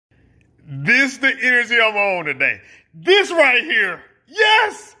This the energy I'm on today. This right here.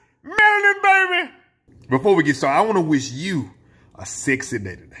 Yes, melanin, baby. Before we get started, I want to wish you a sexy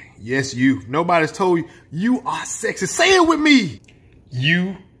day today. Yes, you. Nobody's told you. You are sexy. Say it with me.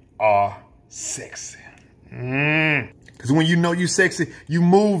 You are sexy. Because when you know you sexy, you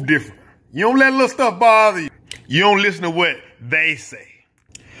move different. You don't let little stuff bother you. You don't listen to what they say.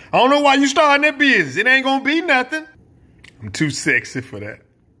 I don't know why you starting that business. It ain't gonna be nothing. I'm too sexy for that.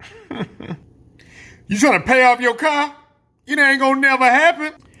 You trying to pay off your car? It ain't gonna never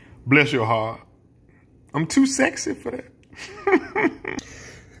happen. Bless your heart. I'm too sexy for that.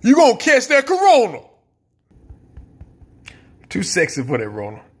 You gonna catch that corona. Too sexy for that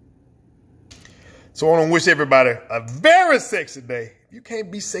Rona. So I want to wish everybody a very sexy day. If you can't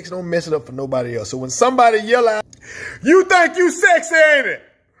be sexy, don't mess it up for nobody else. So when somebody yell out, you think you sexy, ain't it?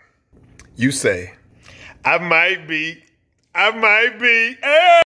 You say, I might be. Hey.